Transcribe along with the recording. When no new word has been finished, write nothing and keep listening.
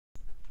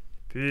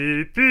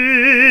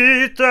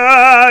Pipita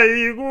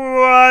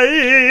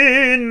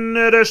Higuaín,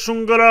 eres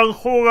un gran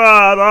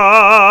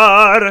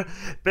jugador,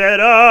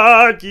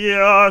 pero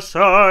yo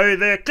soy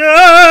de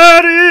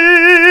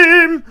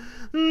Karim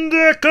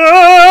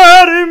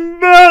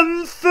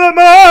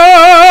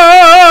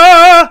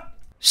Benzema.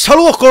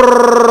 Saludos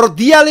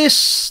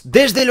cordiales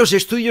desde los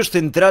estudios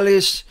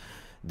centrales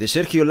de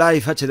Sergio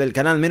Live H del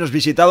canal menos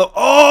visitado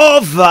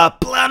of the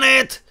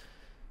planet,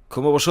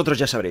 como vosotros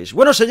ya sabréis.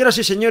 Bueno, señoras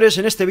y señores,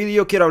 en este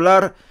vídeo quiero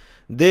hablar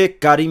de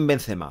Karim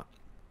Benzema.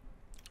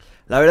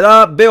 La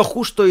verdad, veo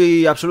justo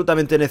y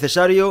absolutamente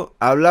necesario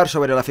hablar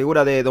sobre la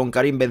figura de don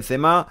Karim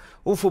Benzema,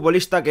 un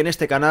futbolista que en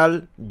este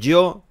canal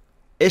yo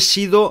he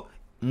sido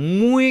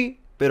muy,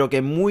 pero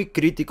que muy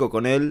crítico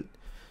con él,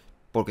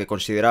 porque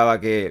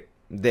consideraba que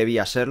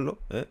debía serlo,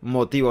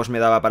 motivos me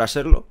daba para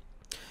serlo.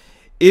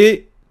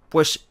 Y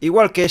pues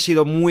igual que he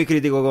sido muy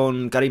crítico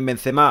con Karim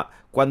Benzema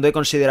cuando he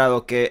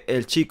considerado que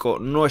el chico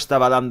no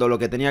estaba dando lo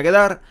que tenía que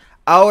dar,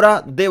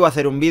 ahora debo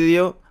hacer un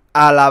vídeo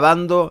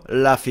alabando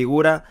la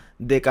figura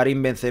de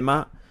Karim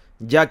Benzema,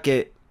 ya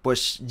que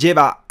pues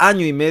lleva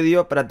año y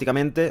medio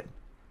prácticamente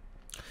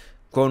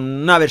con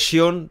una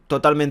versión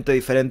totalmente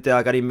diferente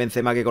a Karim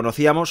Benzema que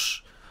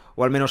conocíamos,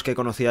 o al menos que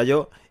conocía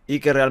yo,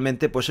 y que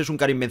realmente pues es un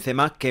Karim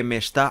Benzema que me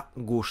está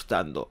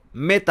gustando.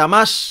 Meta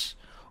más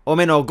o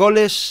menos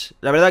goles,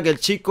 la verdad que el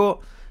chico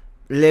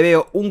le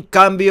veo un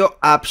cambio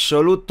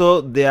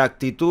absoluto de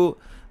actitud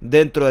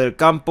dentro del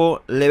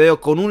campo, le veo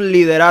con un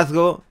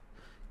liderazgo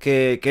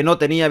que no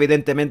tenía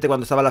evidentemente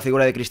cuando estaba la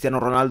figura de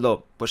Cristiano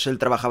Ronaldo, pues él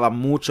trabajaba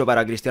mucho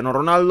para Cristiano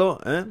Ronaldo,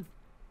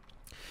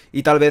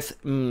 y tal vez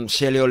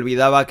se le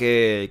olvidaba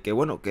que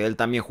bueno, que él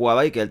también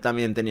jugaba y que él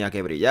también tenía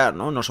que brillar,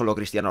 ¿no? No solo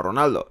Cristiano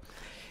Ronaldo.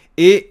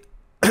 Y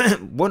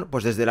bueno,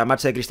 pues desde la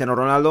marcha de Cristiano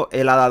Ronaldo,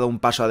 él ha dado un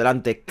paso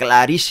adelante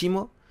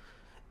clarísimo,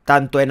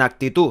 tanto en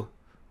actitud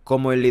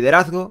como en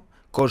liderazgo,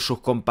 con sus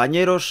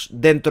compañeros,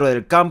 dentro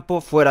del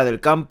campo, fuera del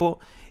campo,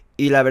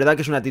 y la verdad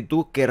que es una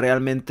actitud que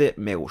realmente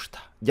me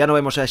gusta. Ya no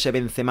vemos a ese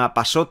Benzema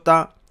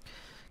pasota,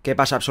 que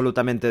pasa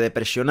absolutamente de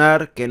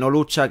presionar, que no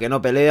lucha, que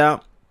no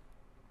pelea,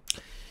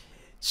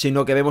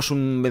 sino que vemos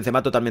un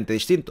Benzema totalmente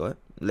distinto,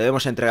 Le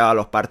vemos entregado a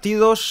los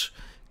partidos,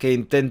 que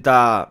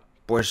intenta,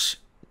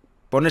 pues,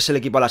 ponerse el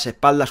equipo a las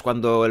espaldas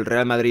cuando el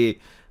Real Madrid,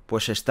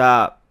 pues,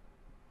 está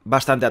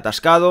bastante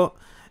atascado.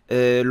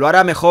 Lo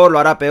hará mejor, lo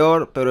hará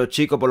peor, pero el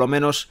chico por lo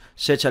menos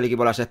se echa el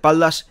equipo a las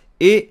espaldas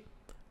y,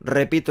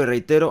 repito y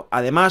reitero,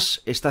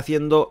 además está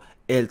haciendo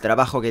el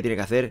trabajo que tiene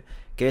que hacer,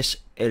 que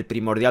es el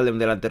primordial de un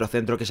delantero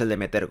centro, que es el de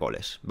meter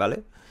goles,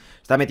 ¿vale?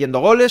 Está metiendo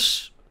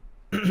goles,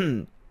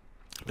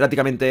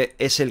 prácticamente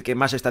es el que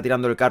más está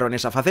tirando el carro en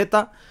esa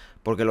faceta,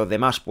 porque los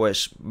demás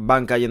pues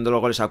van cayendo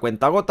los goles a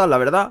cuentagotas, la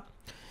verdad.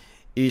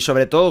 Y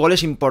sobre todo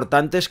goles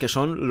importantes que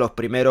son los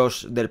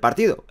primeros del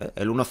partido.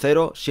 El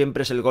 1-0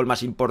 siempre es el gol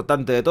más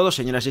importante de todos,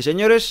 señoras y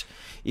señores.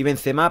 Y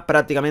Benzema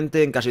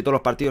prácticamente en casi todos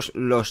los partidos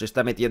los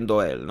está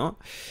metiendo él, ¿no?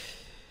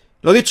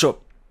 Lo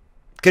dicho,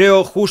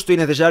 creo justo y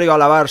necesario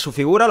alabar su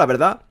figura, la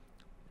verdad,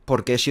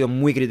 porque he sido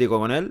muy crítico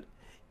con él.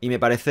 Y me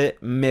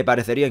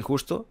parecería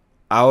injusto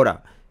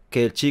ahora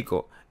que el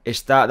chico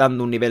está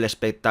dando un nivel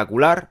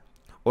espectacular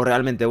o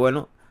realmente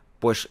bueno,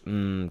 pues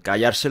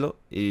callárselo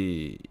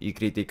y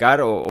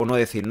criticar o no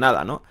decir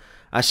nada, ¿no?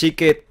 Así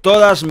que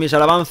todas mis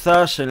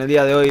alabanzas en el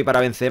día de hoy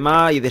para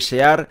Benzema y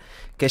desear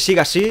que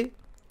siga así,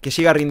 que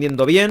siga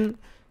rindiendo bien,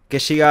 que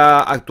siga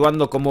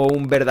actuando como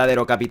un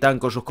verdadero capitán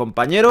con sus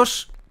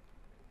compañeros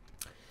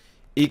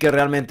y que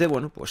realmente,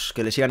 bueno, pues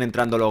que le sigan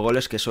entrando los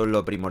goles, que son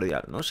lo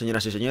primordial, ¿no?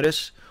 Señoras y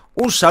señores,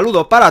 un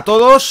saludo para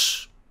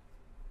todos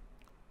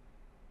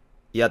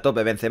y a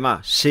tope Benzema,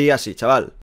 sí así, chaval.